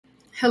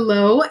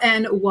Hello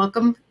and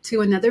welcome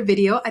to another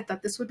video. I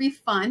thought this would be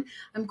fun.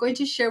 I'm going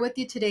to share with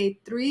you today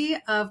 3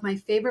 of my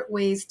favorite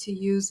ways to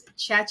use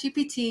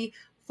ChatGPT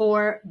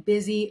for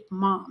busy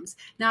moms.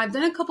 Now, I've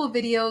done a couple of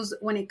videos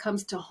when it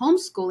comes to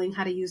homeschooling,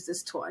 how to use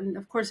this tool. And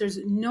of course, there's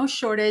no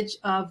shortage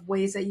of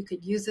ways that you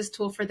could use this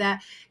tool for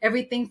that.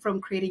 Everything from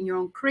creating your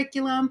own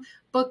curriculum,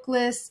 book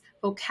lists,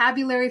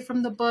 vocabulary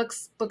from the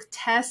books, book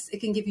tests. It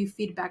can give you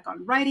feedback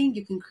on writing.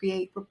 You can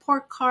create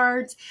report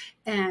cards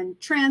and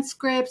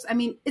transcripts. I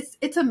mean,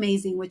 it's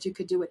amazing what you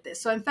could do with this.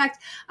 So in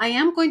fact, I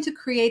am going to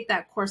create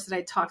that course that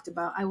I talked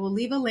about. I will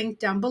leave a link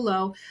down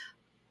below,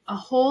 a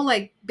whole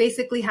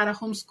basically how to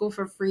homeschool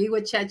for free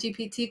with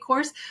ChatGPT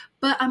course,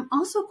 but I'm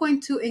also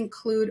going to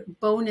include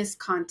bonus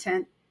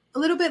content, a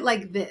little bit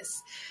like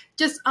this,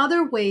 just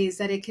other ways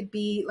that it could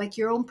be like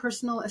your own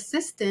personal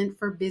assistant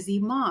for busy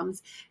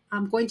moms.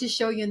 I'm going to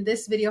show you in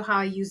this video how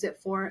I use it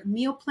for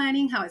meal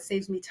planning, how it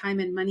saves me time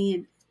and money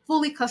and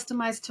fully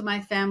customized to my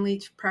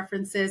family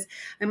preferences.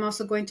 I'm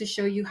also going to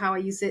show you how I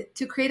use it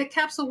to create a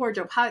capsule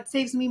wardrobe, how it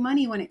saves me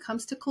money when it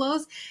comes to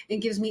clothes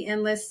and gives me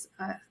endless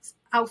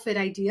outfit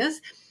ideas,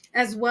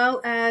 as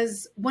well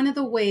as one of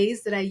the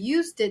ways that I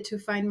used it to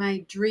find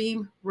my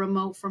dream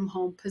remote from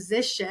home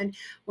position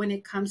when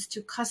it comes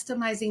to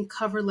customizing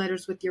cover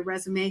letters with your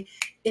resume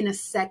in a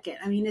second.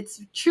 I mean,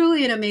 it's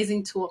truly an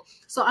amazing tool.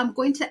 So I'm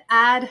going to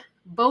add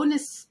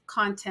bonus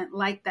content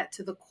like that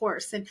to the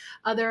course and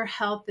other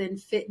health and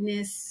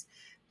fitness.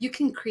 You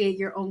can create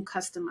your own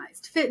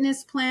customized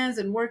fitness plans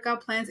and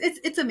workout plans.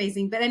 It's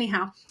amazing. But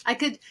anyhow, I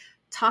could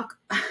talk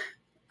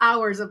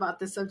hours about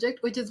this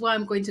subject, which is why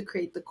I'm going to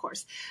create the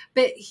course.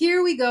 But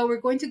here we go. We're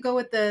going to go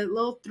with the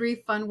little 3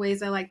 fun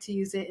ways I like to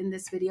use it in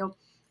this video.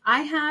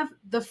 I have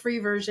the free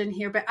version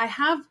here, but I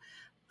have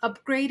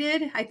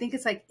upgraded. I think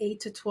it's like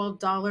 $8 to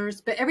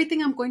 $12, but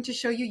everything I'm going to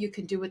show you, you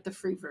can do with the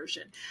free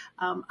version.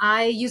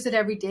 I use it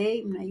every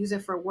day and I use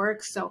it for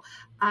work. So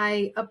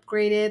I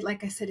upgraded.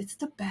 Like I said, it's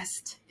the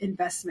best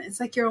investment. It's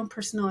like your own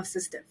personal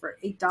assistant for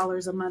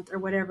 $8 a month or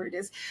whatever it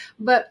is.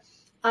 But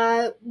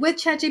with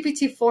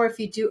ChatGPT 4, if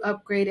you do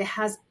upgrade, it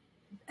has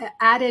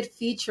added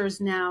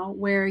features now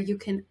where you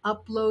can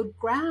upload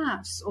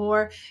graphs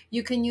or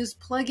you can use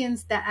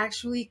plugins that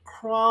actually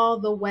crawl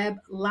the web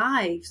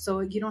live.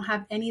 So you don't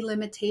have any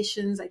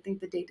limitations. I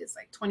think the date is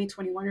like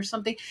 2021 or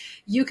something.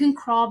 You can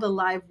crawl the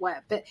live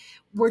web, but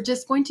we're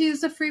just going to use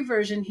the free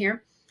version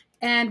here.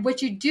 And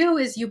what you do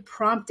is you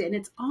prompt it, and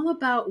it's all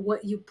about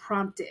what you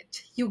prompted.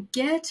 You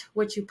get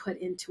what you put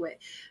into it.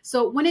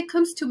 So when it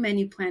comes to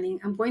menu planning,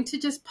 I'm going to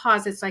just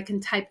pause it so I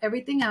can type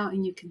everything out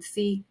and you can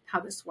see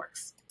how this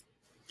works.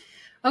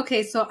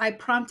 Okay, so I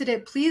prompted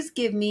it, please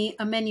give me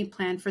a menu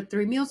plan for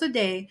 3 meals a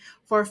day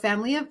for a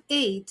family of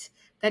 8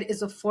 that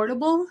is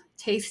affordable,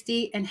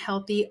 tasty, and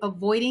healthy,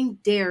 avoiding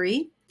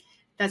dairy.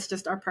 That's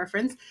just our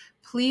preference.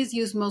 Please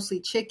use mostly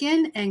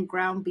chicken and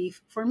ground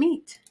beef for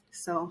meat.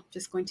 So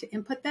just going to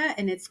input that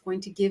and it's going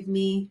to give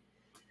me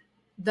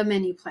the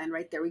menu plan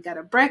right there. We got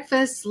a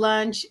breakfast,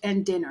 lunch,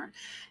 and dinner.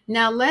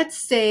 Now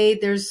let's say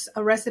there's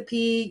a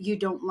recipe you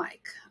don't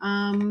like.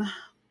 Kind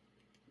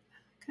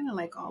of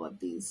like all of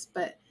these,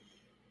 but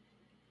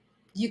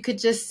you could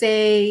just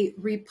say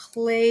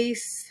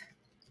replace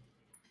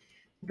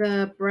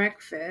the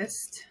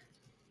breakfast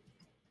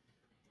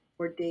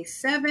for day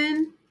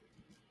 7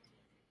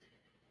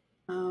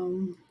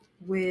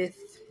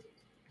 with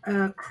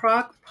a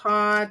crock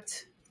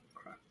pot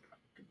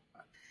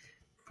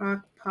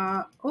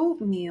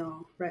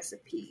oatmeal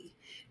recipe.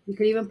 You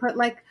could even put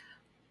like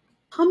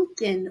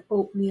pumpkin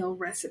oatmeal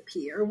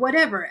recipe or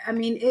whatever. I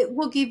mean, it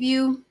will give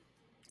you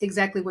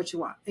exactly what you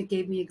want. It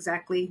gave me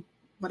exactly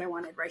what I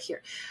wanted right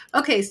here.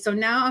 Okay, so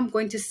now I'm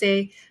going to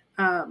say,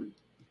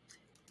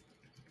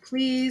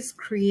 please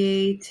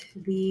create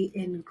the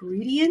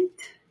ingredient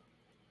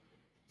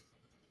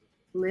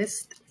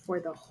list for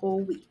the whole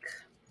week.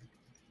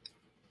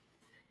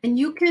 And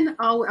you can,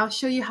 I'll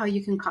show you how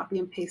you can copy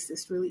and paste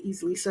this really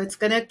easily. So it's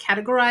going to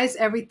categorize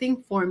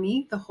everything for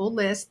me, the whole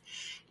list.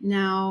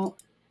 Now,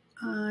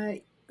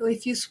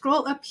 if you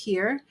scroll up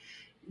here,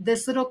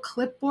 this little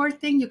clipboard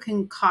thing, you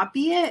can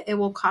copy it. It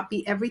will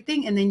copy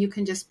everything. And then you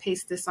can just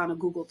paste this on a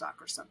Google Doc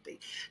or something.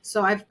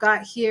 So I've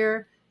got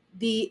here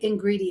the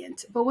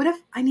ingredient. But what if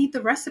I need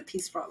the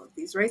recipes for all of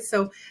these, right?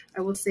 So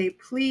I will say,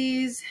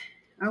 please,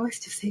 I always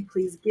just say,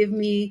 please give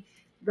me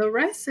the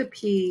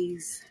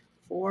recipes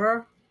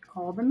for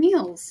all the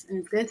meals. And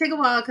it's going to take a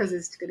while because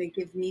it's going to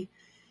give me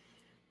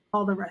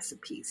all the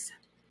recipes.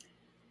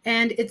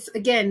 And it's,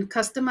 again,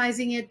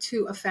 customizing it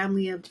to a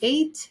family of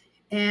 8.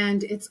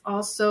 And it's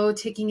also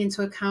taking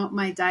into account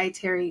my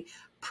dietary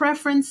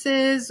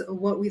preferences,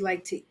 what we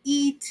like to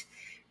eat.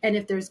 And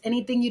if there's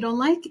anything you don't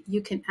like,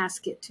 you can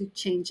ask it to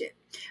change it.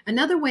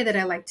 Another way that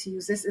I like to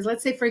use this is,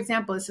 let's say, for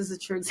example, this is a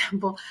true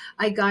example.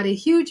 I got a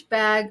huge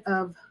bag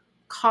of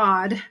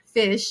cod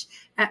fish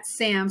at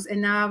Sam's,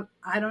 and now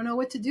I don't know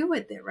what to do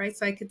with it, right?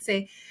 So I could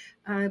say,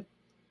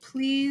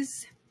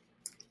 please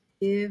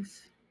give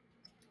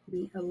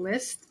me a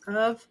list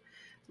of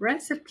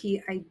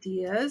recipe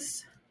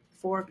ideas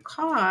for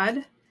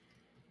cod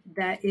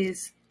that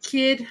is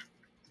kid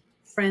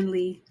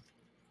friendly.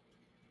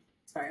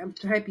 Sorry, I'm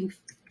typing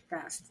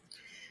fast.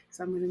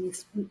 So I'm going to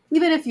miss,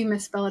 even if you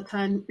misspell a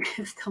ton,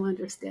 it still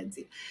understands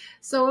you.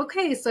 So,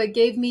 okay, so it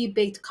gave me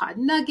baked cod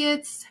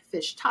nuggets,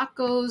 fish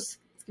tacos.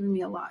 It's giving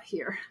me a lot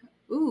here.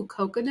 Ooh,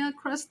 coconut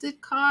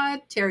crusted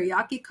cod,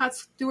 teriyaki cod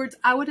stewards.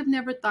 I would have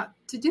never thought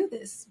to do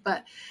this,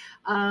 but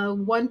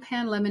 1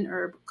 pan lemon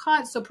herb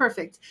cod. So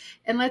perfect.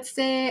 And let's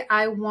say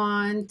I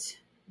want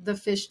the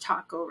fish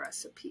taco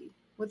recipe.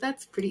 Well,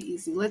 that's pretty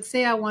easy. Let's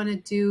say I want to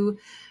do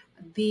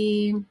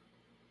the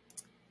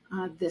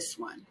this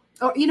one.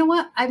 Oh, you know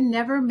what? I've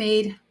never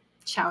made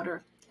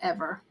chowder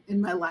ever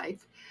in my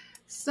life.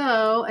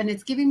 So, and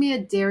it's giving me a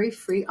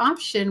dairy-free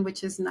option,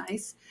 which is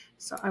nice.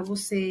 So I will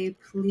say,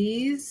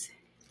 please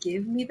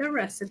give me the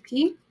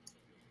recipe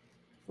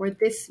for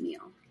this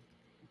meal.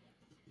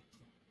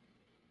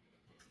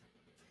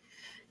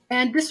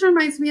 And this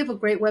reminds me of a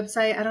great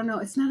website. I don't know,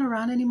 it's not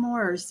around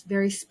anymore, or it's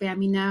very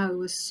spammy now. It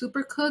was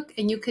Supercook,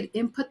 and you could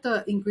input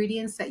the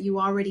ingredients that you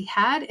already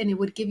had, and it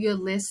would give you a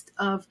list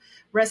of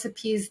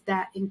recipes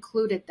that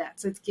included that.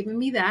 So it's giving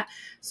me that.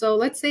 So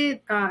let's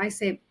say I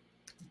say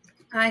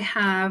I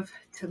have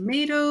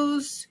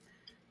tomatoes,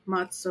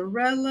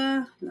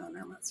 mozzarella. No,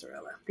 not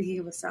mozzarella. I'm thinking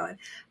of a salad.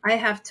 I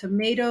have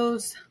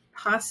tomatoes,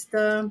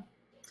 pasta,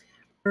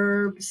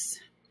 herbs.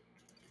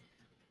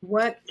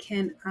 What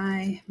can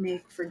I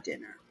make for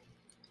dinner?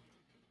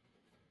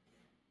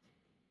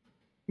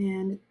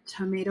 And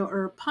tomato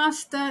herb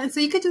pasta. And so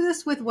you could do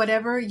this with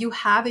whatever you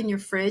have in your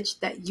fridge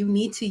that you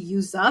need to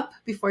use up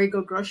before you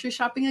go grocery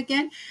shopping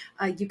again.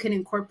 You can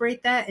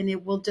incorporate that, and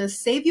it will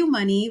just save you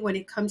money when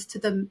it comes to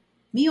the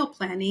meal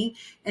planning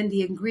and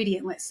the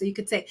ingredient list. So you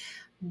could say,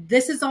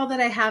 this is all that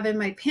I have in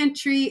my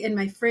pantry, in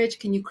my fridge.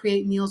 Can you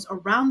create meals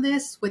around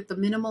this with the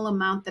minimal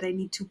amount that I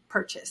need to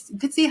purchase? You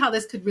could see how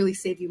this could really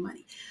save you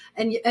money.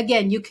 And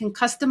again, you can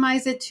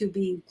customize it to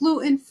be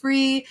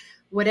gluten-free,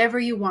 whatever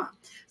you want.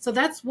 So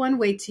that's one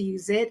way to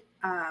use it.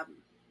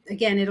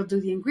 Again, it'll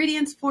do the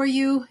ingredients for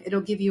you.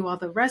 It'll give you all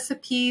the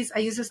recipes. I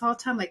use this all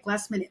the time, like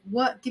last minute.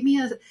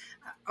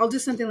 I'll do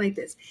something like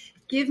this.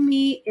 Give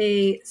me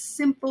a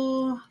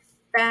simple,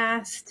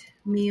 fast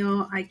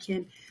meal I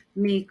can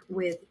make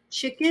with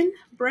chicken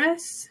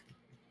breasts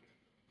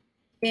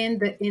in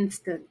the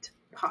Instant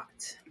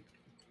Pot.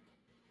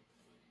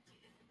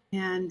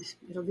 And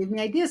it'll give me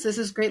ideas. This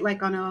is great,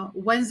 like on a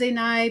Wednesday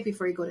night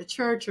before you go to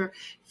church, or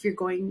if you're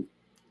going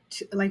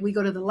to, like we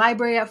go to the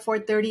library at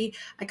 4:30.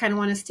 I kind of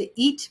want us to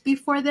eat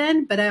before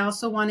then, but I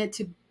also want it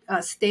to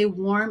stay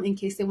warm in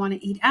case they want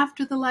to eat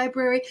after the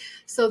library.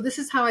 So this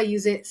is how I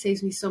use it. It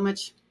saves me so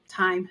much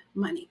time,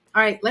 money.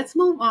 All right, let's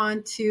move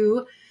on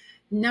to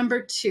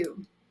number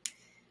 2.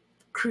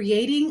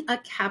 Creating a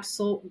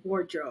capsule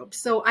wardrobe.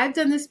 So I've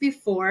done this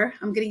before.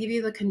 I'm going to give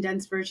you the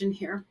condensed version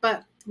here,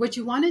 but what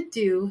you want to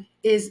do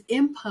is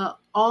input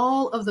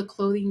all of the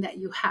clothing that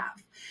you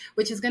have,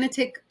 which is going to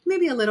take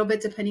maybe a little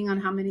bit depending on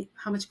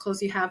how much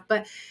clothes you have,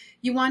 but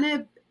you want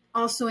to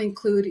also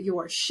include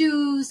your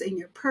shoes and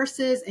your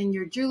purses and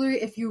your jewelry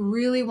if you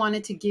really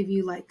wanted to give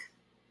you like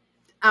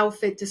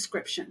outfit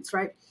descriptions,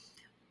 right?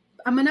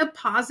 I'm going to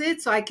pause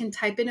it so I can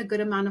type in a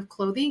good amount of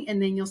clothing,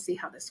 and then you'll see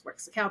how this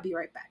works. Okay, I'll be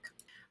right back.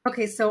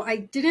 Okay, so I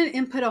didn't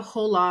input a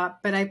whole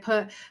lot, but I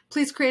put,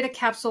 please create a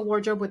capsule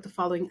wardrobe with the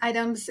following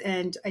items.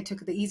 And I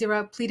took the easy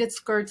route, pleated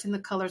skirts in the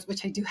colors,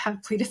 which I do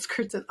have pleated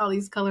skirts in all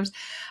these colors.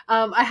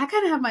 I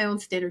kind of have my own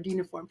standard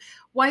uniform.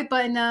 White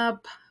button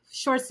up,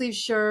 short sleeve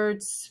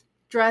shirts,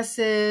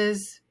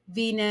 dresses,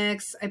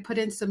 V-necks. I put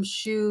in some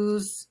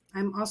shoes.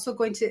 I'm also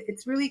going to,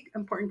 it's really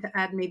important to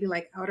add maybe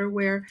like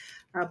outerwear,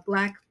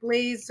 black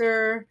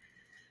blazer,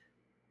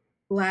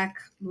 black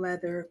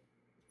leather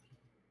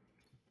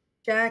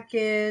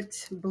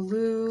jacket,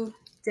 blue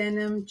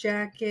denim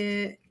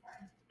jacket,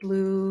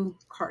 blue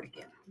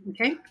cardigan.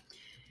 Okay.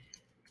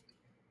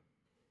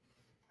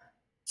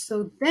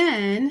 So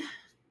then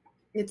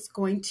it's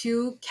going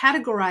to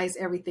categorize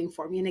everything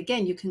for me. And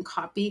again, you can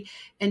copy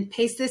and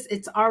paste this.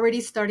 It's already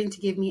starting to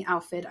give me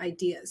outfit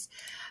ideas.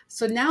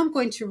 So now I'm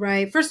going to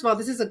write, first of all,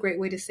 this is a great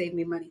way to save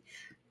me money.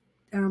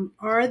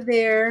 Are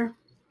there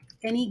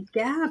any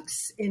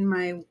gaps in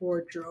my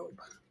wardrobe?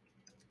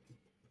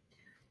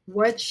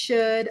 What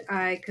should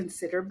I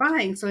consider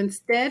buying? So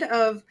instead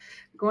of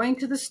going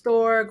to the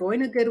store,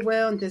 going to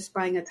Goodwill and just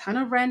buying a ton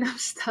of random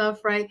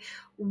stuff, right?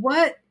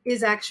 What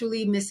is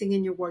actually missing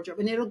in your wardrobe?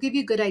 And it'll give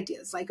you good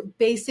ideas, like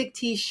basic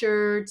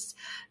t-shirts.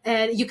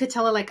 And you could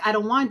tell it like, I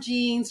don't want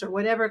jeans or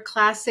whatever,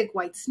 classic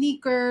white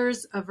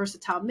sneakers, a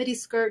versatile midi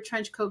skirt,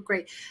 trench coat,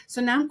 great.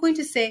 So now I'm going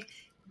to say,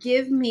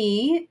 give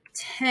me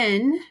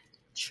 10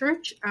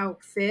 church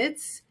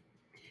outfits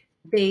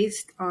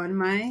based on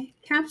my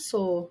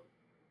capsule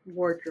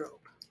wardrobe.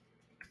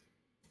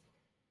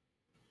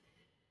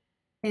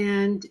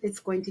 And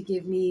it's going to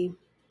give me,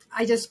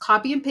 I just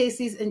copy and paste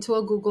these into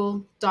a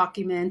Google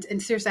document.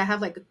 And seriously, I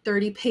have like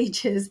 30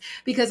 pages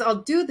because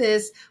I'll do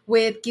this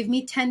with, give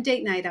me 10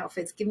 date night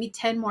outfits, give me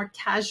 10 more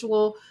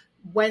casual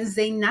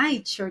Wednesday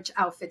night church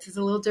outfits. It's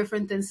a little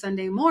different than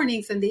Sunday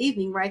morning, Sunday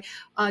evening, right?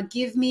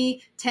 Give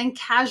me 10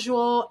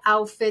 casual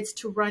outfits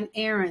to run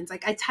errands.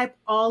 Like I type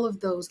all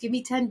of those. Give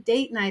me 10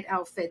 date night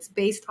outfits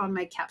based on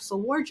my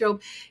capsule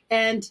wardrobe.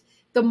 And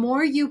the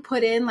more you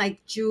put in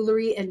like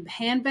jewelry and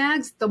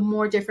handbags, the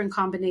more different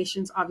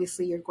combinations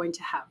obviously you're going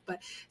to have.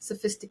 But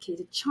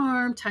sophisticated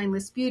charm,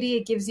 timeless beauty,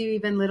 it gives you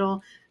even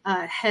little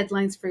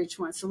headlines for each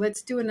one. So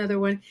let's do another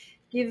one.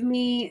 Give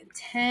me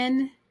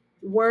 10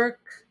 work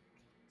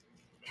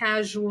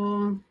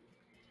casual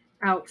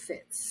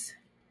outfits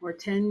or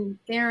 10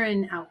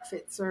 errand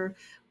outfits or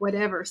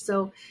whatever.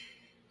 So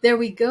there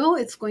we go.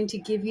 It's going to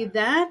give you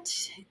that.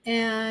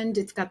 And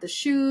it's got the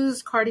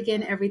shoes,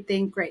 cardigan,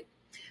 everything. Great.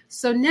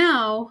 So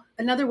now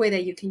another way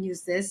that you can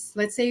use this,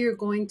 let's say you're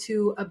going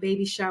to a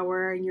baby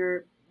shower and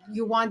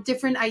you want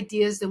different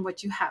ideas than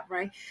what you have,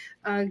 right?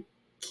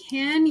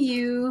 Can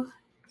you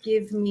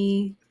give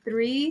me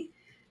 3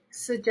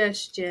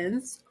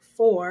 suggestions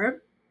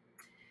for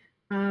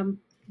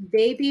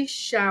baby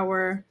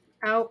shower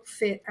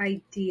outfit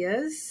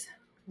ideas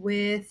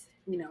with,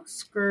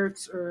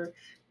 skirts or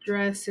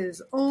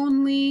dresses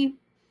only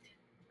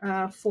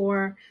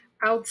for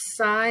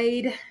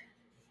outside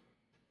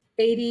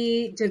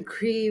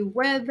 80-degree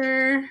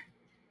weather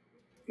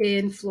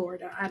in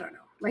Florida. I don't know.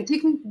 Like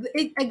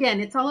again,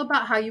 it's all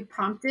about how you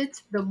prompt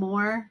it. The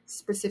more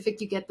specific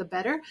you get, the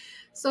better.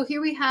 So here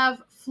we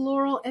have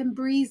floral and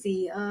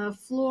breezy, a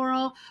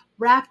floral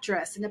wrap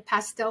dress in a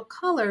pastel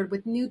color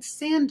with nude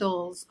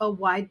sandals, a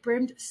wide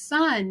brimmed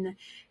sun.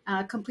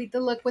 Complete the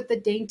look with the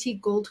dainty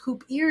gold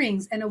hoop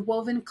earrings and a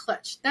woven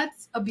clutch.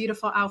 That's a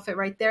beautiful outfit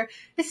right there.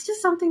 It's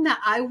just something that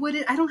I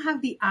don't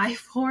have the eye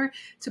for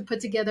to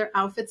put together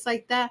outfits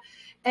like that.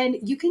 And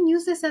you can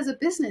use this as a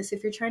business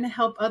if you're trying to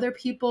help other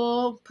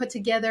people put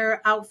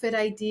together outfit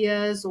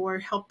ideas or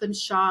help them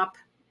shop.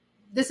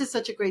 This is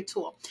such a great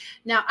tool.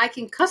 Now I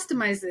can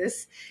customize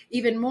this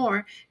even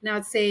more. Now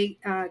I'd say,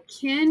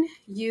 can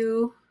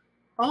you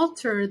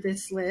alter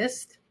this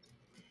list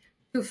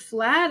to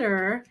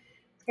flatter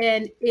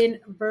an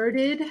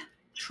inverted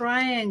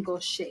triangle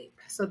shape?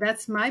 So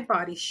that's my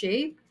body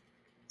shape.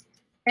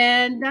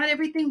 And not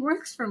everything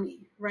works for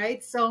me,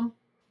 right? So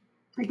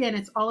again,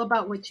 it's all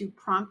about what you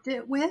prompt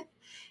it with.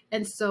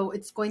 And so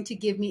it's going to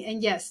give me,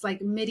 and yes,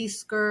 like midi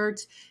skirt,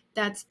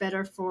 that's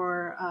better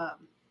for,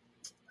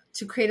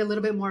 to create a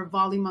little bit more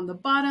volume on the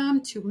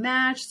bottom to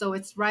match. So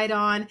it's right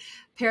on.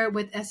 Pair it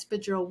with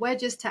espadrille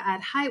wedges to add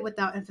height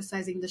without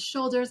emphasizing the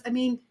shoulders. I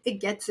mean, it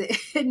gets it.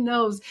 It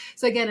knows.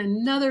 So again,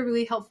 another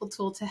really helpful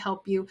tool to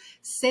help you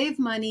save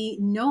money,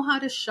 know how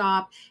to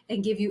shop,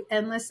 and give you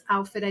endless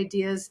outfit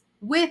ideas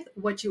with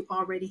what you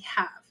already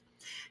have.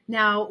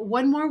 Now,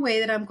 one more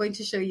way that I'm going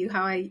to show you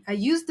how I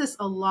used this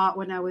a lot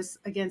when I was,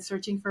 again,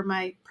 searching for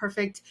my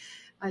perfect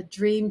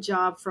dream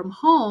job from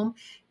home.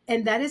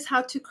 And that is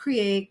how to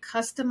create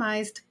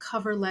customized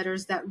cover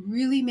letters that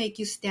really make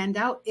you stand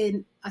out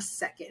in a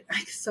second,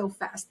 like so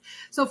fast.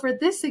 So for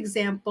this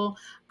example,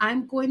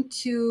 I'm going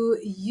to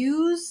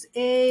use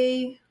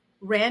a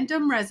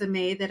random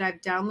resume that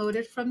I've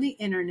downloaded from the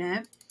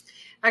internet.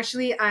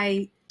 Actually,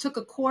 I took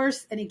a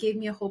course and it gave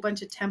me a whole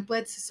bunch of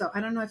templates. So I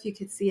don't know if you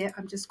could see it.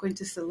 I'm just going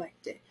to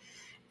select it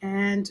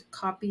and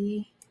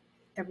copy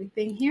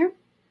everything here.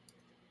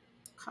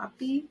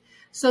 Copy.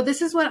 So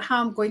this is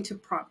how I'm going to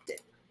prompt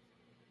it.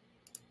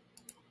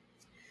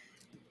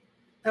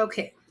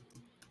 Okay,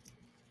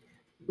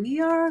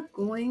 we are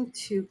going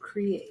to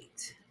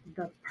create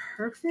the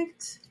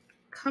perfect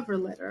cover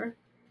letter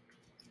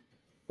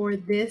for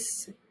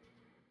this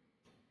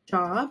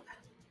job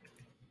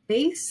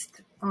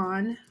based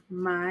on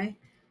my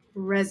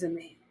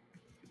resume.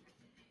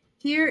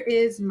 Here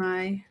is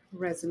my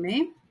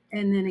resume.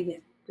 And then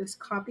again, just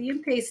copy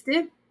and paste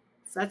it.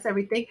 So that's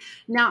everything.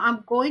 Now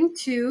I'm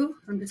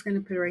just going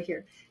to put it right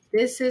here.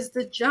 This is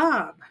the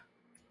job.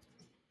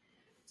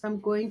 So I'm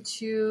going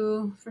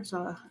to, first of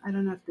all, I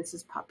don't know if this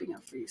is popping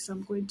up for you. So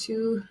I'm going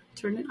to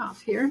turn it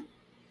off here.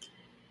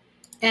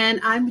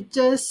 And I'm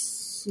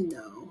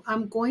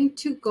going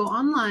to go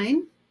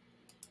online.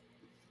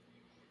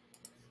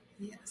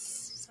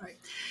 Yes, sorry.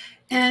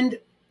 And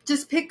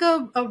just pick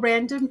a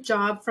random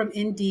job from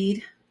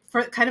Indeed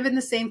for kind of in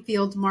the same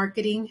field,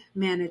 marketing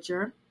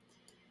manager.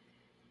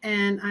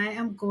 And I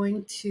am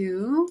going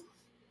to,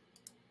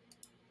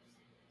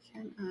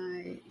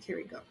 here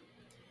we go.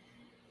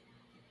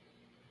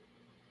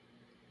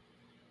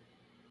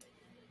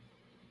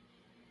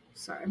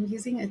 Sorry, I'm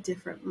using a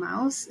different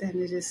mouse and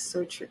it is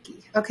so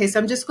tricky. Okay, so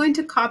I'm just going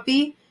to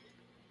copy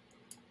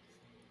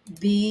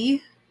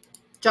the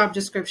job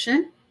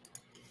description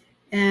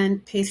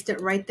and paste it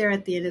right there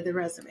at the end of the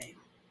resume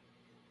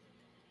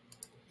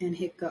and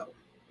hit go.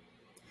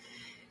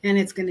 And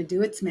it's going to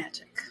do its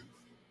magic.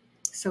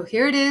 So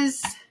here it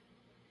is.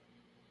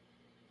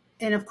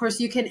 And of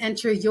course you can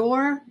enter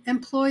your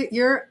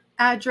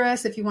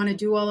address if you want to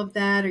do all of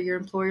that, or your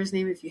employer's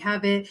name if you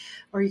have it,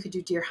 or you could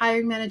do dear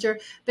hiring manager.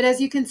 But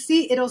as you can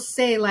see, it'll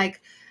say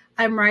like,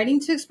 I'm writing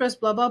to express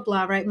blah, blah,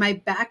 blah, right? My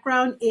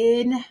background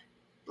in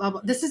blah,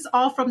 blah. This is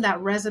all from that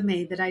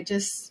resume that I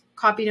just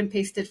copied and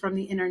pasted from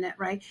the internet,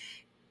 right?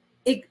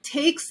 It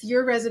takes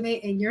your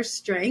resume and your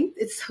strength.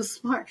 It's so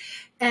smart.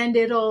 And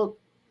it'll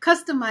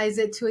customize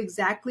it to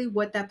exactly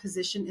what that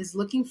position is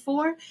looking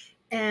for.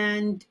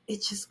 And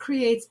it just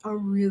creates a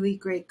really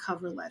great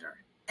cover letter.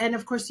 And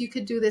of course, you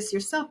could do this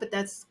yourself, but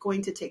that's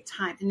going to take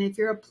time. And if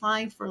you're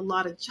applying for a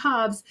lot of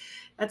jobs,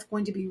 that's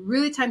going to be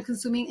really time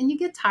consuming and you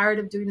get tired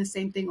of doing the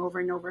same thing over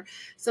and over.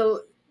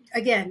 So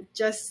again,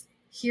 just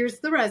here's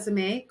the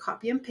resume,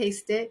 copy and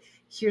paste it.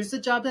 Here's the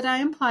job that I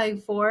am applying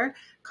for,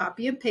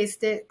 copy and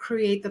paste it,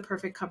 create the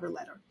perfect cover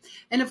letter.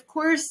 And of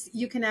course,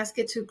 you can ask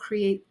it to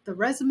create the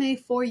resume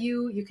for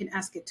you. You can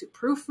ask it to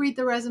proofread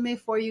the resume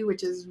for you,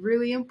 which is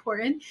really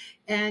important.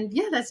 And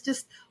yeah, that's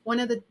just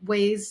one of the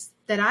ways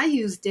that I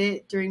used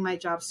it during my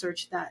job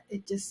search, that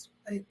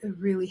it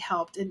really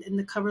helped. And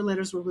the cover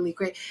letters were really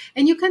great.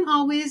 And you can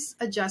always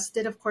adjust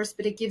it, of course,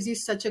 but it gives you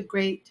such a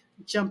great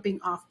jumping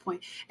off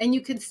point. And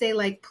you can say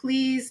like,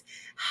 please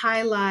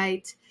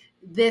highlight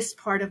this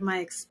part of my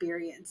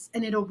experience,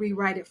 and it'll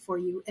rewrite it for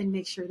you and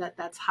make sure that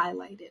that's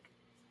highlighted.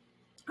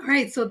 All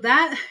right, so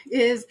that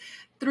is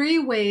 3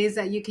 ways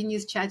that you can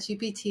use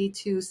ChatGPT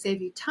to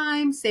save you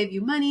time, save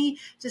you money,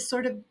 just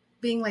sort of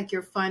being like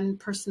your fun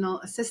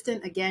personal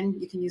assistant. Again,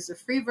 you can use the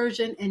free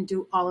version and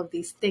do all of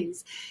these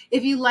things.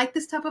 If you like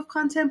this type of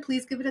content,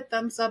 please give it a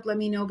thumbs up. Let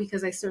me know,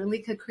 because I certainly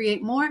could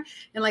create more.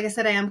 And like I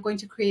said, I am going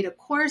to create a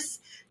course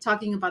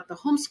talking about the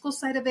homeschool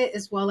side of it,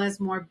 as well as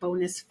more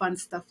bonus fun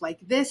stuff like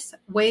this,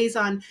 ways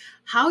on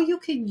how you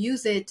can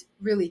use it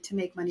really to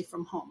make money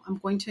from home. I'm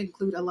going to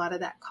include a lot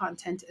of that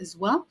content as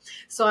well.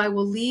 So I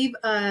will leave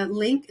a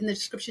link in the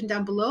description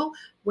down below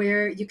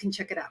where you can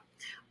check it out.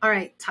 All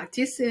right, talk to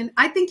you soon.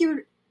 I think you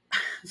would,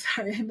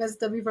 sorry, I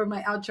messed up before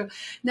my outro.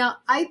 Now,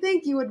 I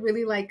think you would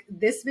really like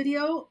this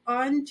video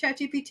on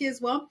ChatGPT as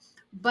well,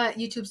 but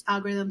YouTube's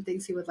algorithm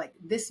thinks you would like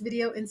this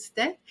video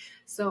instead.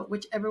 So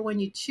whichever one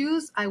you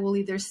choose, I will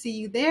either see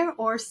you there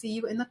or see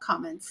you in the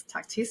comments.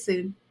 Talk to you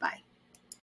soon. Bye.